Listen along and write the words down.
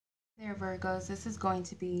Dear Virgos, this is going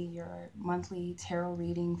to be your monthly tarot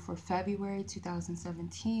reading for February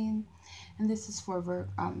 2017. And this is for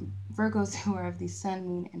Virgos who are of the sun,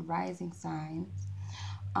 moon, and rising signs.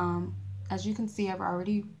 As you can see, I've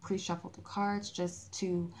already pre-shuffled the cards just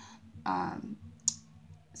to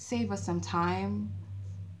save us some time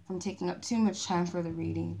from taking up too much time for the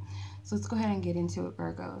reading. So let's go ahead and get into it,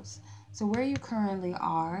 Virgos. So where you currently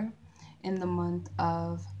are in the month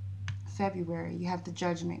of February, you have the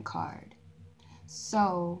Judgment card.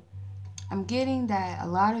 So I'm getting that a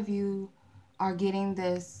lot of you are getting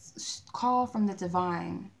this call from the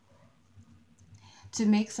divine to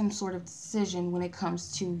make some sort of decision when it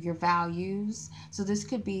comes to your values. So this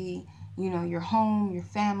could be, your home, your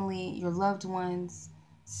family, your loved ones,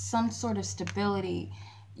 some sort of stability.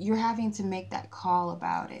 You're having to make that call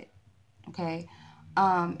about it, okay?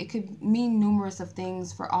 It could mean numerous of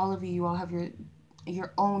things for all of you. You all have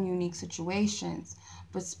your own unique situations,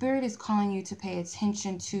 but Spirit is calling you to pay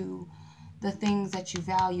attention to the things that you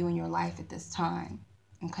value in your life at this time,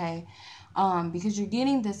 okay? Because you're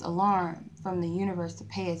getting this alarm from the universe to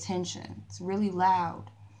pay attention. It's really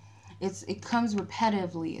loud. It comes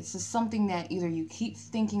repetitively. It's just something that either you keep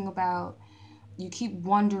thinking about, you keep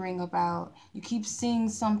wondering about, you keep seeing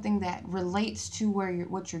something that relates to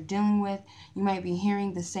what you're dealing with. You might be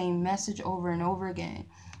hearing the same message over and over again.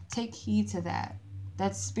 Take heed to that.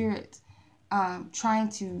 That's Spirit trying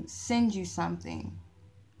to send you something.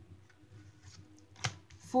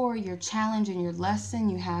 For your challenge and your lesson,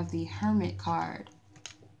 you have the Hermit card.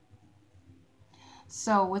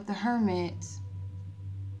 So with the Hermit,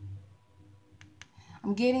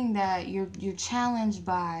 I'm getting that you're challenged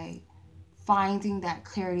by finding that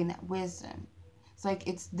clarity and that wisdom. It's like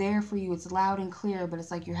it's there for you. It's loud and clear, but it's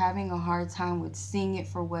like you're having a hard time with seeing it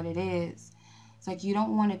for what it is. It's like you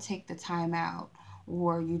don't want to take the time out,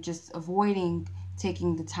 or you're just avoiding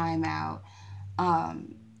taking the time out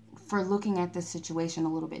for looking at this situation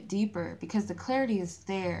a little bit deeper, because the clarity is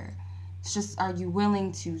there. It's just, are you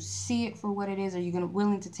willing to see it for what it is? Are you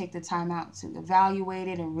willing to take the time out to evaluate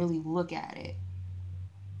it and really look at it?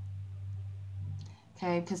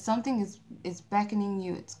 Okay, because something is beckoning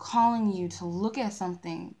you. It's calling you to look at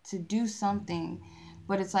something, to do something,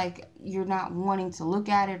 but it's like you're not wanting to look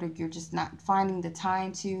at it, or you're just not finding the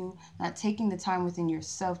time to, not taking the time within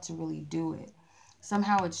yourself to really do it.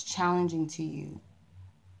 Somehow it's challenging to you.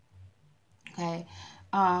 Okay.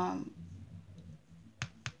 I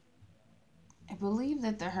believe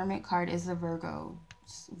that the Hermit card is the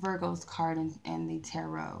Virgo's card in the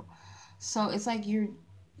tarot. So it's like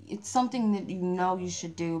it's something that you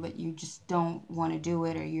should do, but you just don't want to do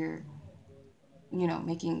it, or you're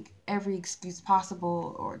making every excuse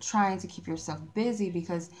possible, or trying to keep yourself busy,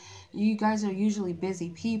 because you guys are usually busy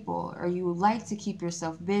people, or you like to keep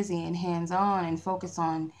yourself busy and hands-on and focus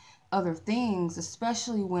on other things,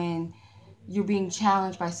 especially when you're being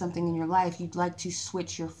challenged by something in your life. You'd like to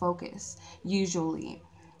switch your focus, usually.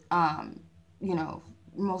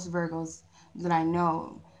 Most Virgos that I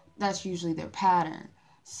know, that's usually their pattern.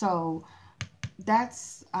 So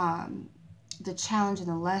that's the challenge and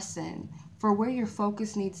the lesson. For where your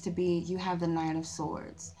focus needs to be, you have the Nine of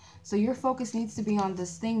Swords. So your focus needs to be on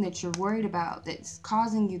this thing that you're worried about, that's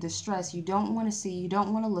causing you the stress. You don't want to see, you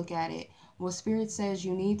don't want to look at it. Well, Spirit says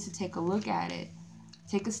you need to take a look at it.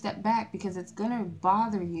 Take a step back, because it's going to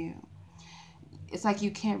bother you. It's like you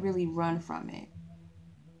can't really run from it.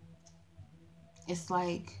 It's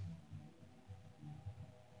like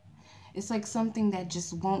something that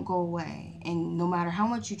just won't go away. And no matter how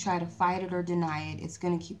much you try to fight it or deny it, it's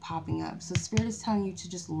going to keep popping up. So Spirit is telling you to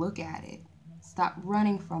just look at it. Stop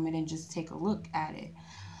running from it and just take a look at it.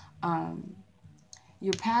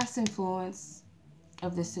 Your past influence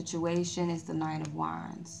of this situation is the Nine of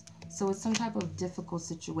Wands. So it's some type of difficult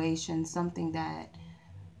situation, something that,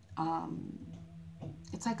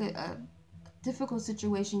 it's like a difficult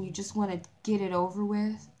situation. You just want to get it over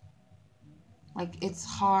with. Like, it's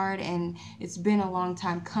hard and it's been a long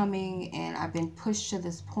time coming, and I've been pushed to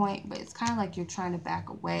this point, but it's kind of like you're trying to back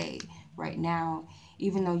away right now,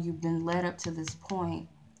 even though you've been led up to this point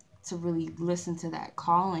to really listen to that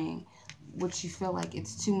calling, which you feel like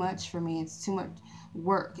it's too much for me. It's too much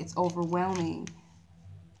work. It's overwhelming.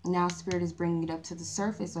 Now Spirit is bringing it up to the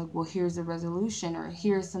surface, like, well, here's a resolution, or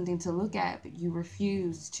here's something to look at, but you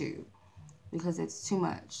refuse to, because it's too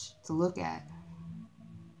much to look at.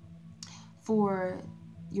 For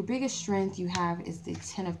your biggest strength you have is the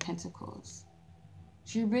Ten of Pentacles.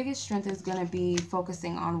 So your biggest strength is going to be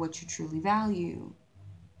focusing on what you truly value,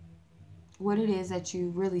 what it is that you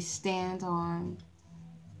really stand on,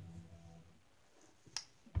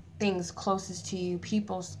 things closest to you,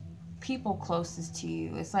 people people closest to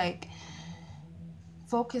you. It's like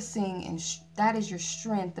focusing, and that is your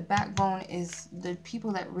strength. The backbone is the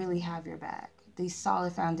people that really have your back, these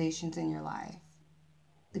solid foundations in your life.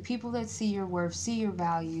 The people that see your worth, see your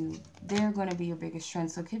value, they're going to be your biggest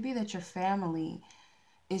strength. So it could be that your family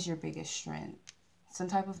is your biggest strength. Some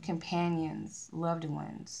type of companions, loved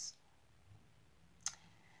ones.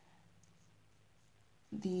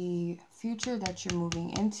 The future that you're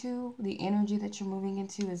moving into, the energy that you're moving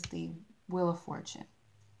into is the Wheel of Fortune.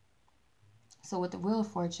 So with the Wheel of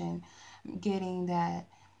Fortune, I'm getting that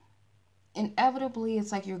inevitably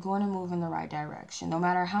it's like you're going to move in the right direction. No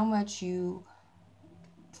matter how much you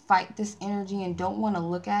fight this energy and don't want to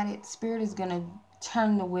look at it, Spirit is going to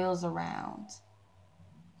turn the wheels around.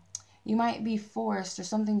 You might be forced, or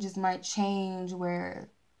something just might change, where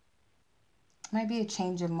it might be a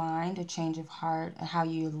change of mind, a change of heart, and how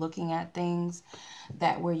you're looking at things,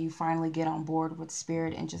 that where you finally get on board with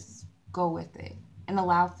Spirit and just go with it and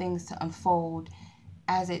allow things to unfold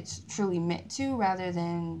as it's truly meant to, rather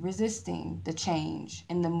than resisting the change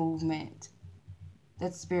and the movement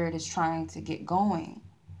that Spirit is trying to get going,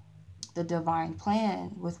 the divine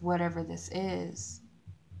plan with whatever this is.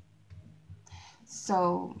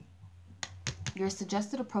 So your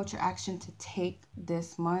suggested approach or action to take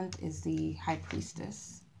this month is the High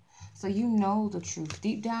Priestess. So you know the truth.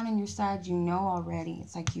 Deep down in your side, you know already.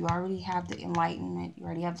 It's like you already have the enlightenment. You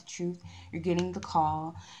already have the truth. You're getting the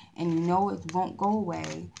call. And you know it won't go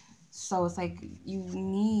away. So it's like you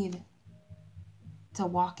need to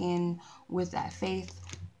walk in with that faith,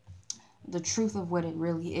 the truth of what it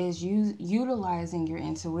really is. Utilizing your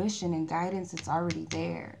intuition and guidance, it's already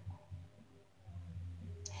there.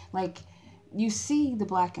 Like, you see the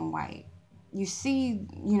black and white. You see,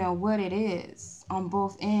 what it is on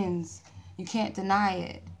both ends. You can't deny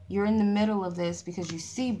it. You're in the middle of this because you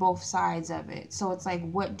see both sides of it. So it's like,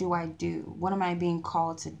 what do I do? What am I being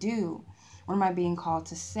called to do? What am I being called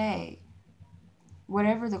to say?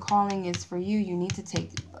 Whatever the calling is for you, you need to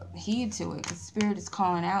take heed to it, because Spirit is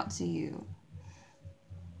calling out to you.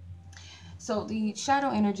 So the shadow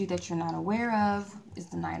energy that you're not aware of is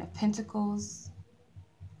the Nine of Pentacles.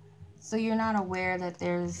 So you're not aware that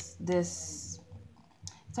there's this,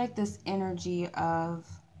 it's like this energy of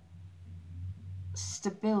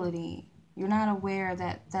stability. You're not aware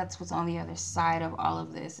that that's what's on the other side of all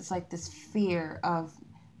of this. It's like this fear of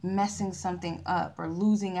messing something up or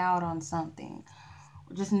losing out on something,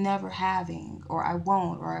 or just never having, or I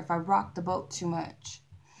won't, or if I rock the boat too much.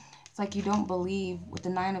 It's like you don't believe. With the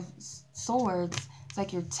Nine of Swords, it's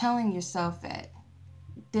like you're telling yourself that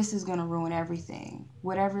this is going to ruin everything.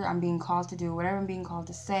 Whatever I'm being called to do, whatever I'm being called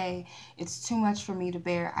to say, it's too much for me to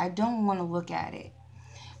bear. I don't want to look at it.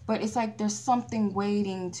 But it's like there's something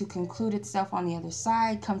waiting to conclude itself on the other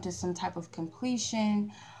side, come to some type of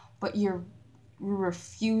completion, but you're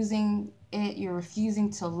refusing it. You're refusing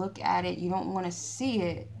to look at it. You don't want to see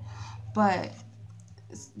it. But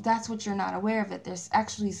that's what you're not aware of, that there's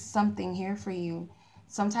actually something here for you,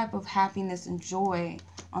 some type of happiness and joy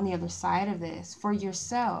on the other side of this for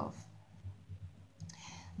yourself.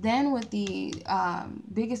 Then with the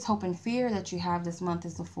biggest hope and fear that you have this month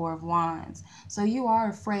is the Four of Wands. So you are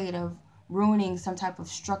afraid of ruining some type of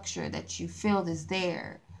structure that you feel is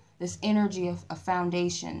there. This energy of a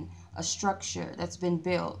foundation, a structure that's been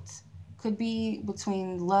built. Could be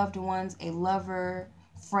between loved ones, a lover,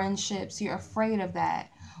 friendships. You're afraid of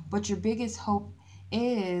that. But your biggest hope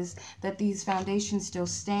is that these foundations still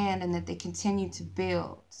stand and that they continue to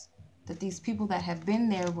build. That these people that have been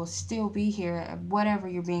there will still be here at whatever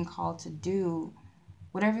you're being called to do.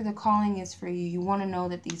 Whatever the calling is for you, you want to know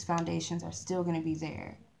that these foundations are still going to be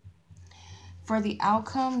there. For the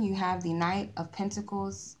outcome, you have the Knight of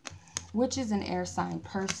Pentacles, which is an air sign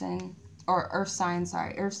person, or earth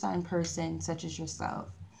sign person such as yourself.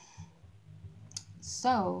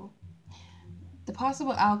 So the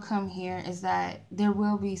possible outcome here is that there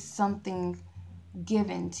will be something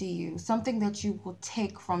given to you, something that you will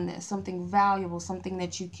take from this, something valuable, something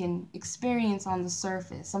that you can experience on the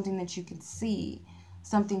surface, something that you can see,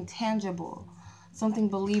 something tangible, something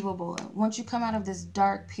believable. Once you come out of this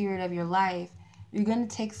dark period of your life, you're going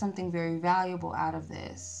to take something very valuable out of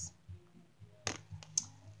this.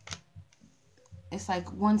 It's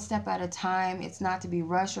like one step at a time. It's not to be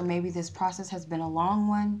rushed, or maybe this process has been a long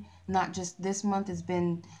one. Not just this month, it's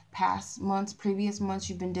been past months, previous months,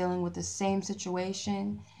 you've been dealing with the same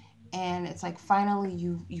situation. And it's like finally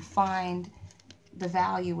you find the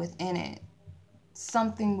value within it,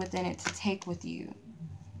 something within it to take with you.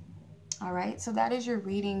 All right, so that is your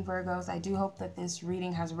reading, Virgos. I do hope that this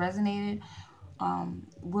reading has resonated,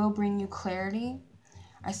 will bring you clarity.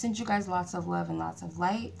 I sent you guys lots of love and lots of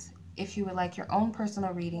light. If you would like your own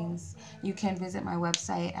personal readings, you can visit my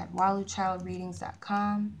website at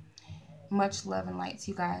waluchildreadings.com. Much love and light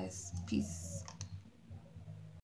to you guys. Peace.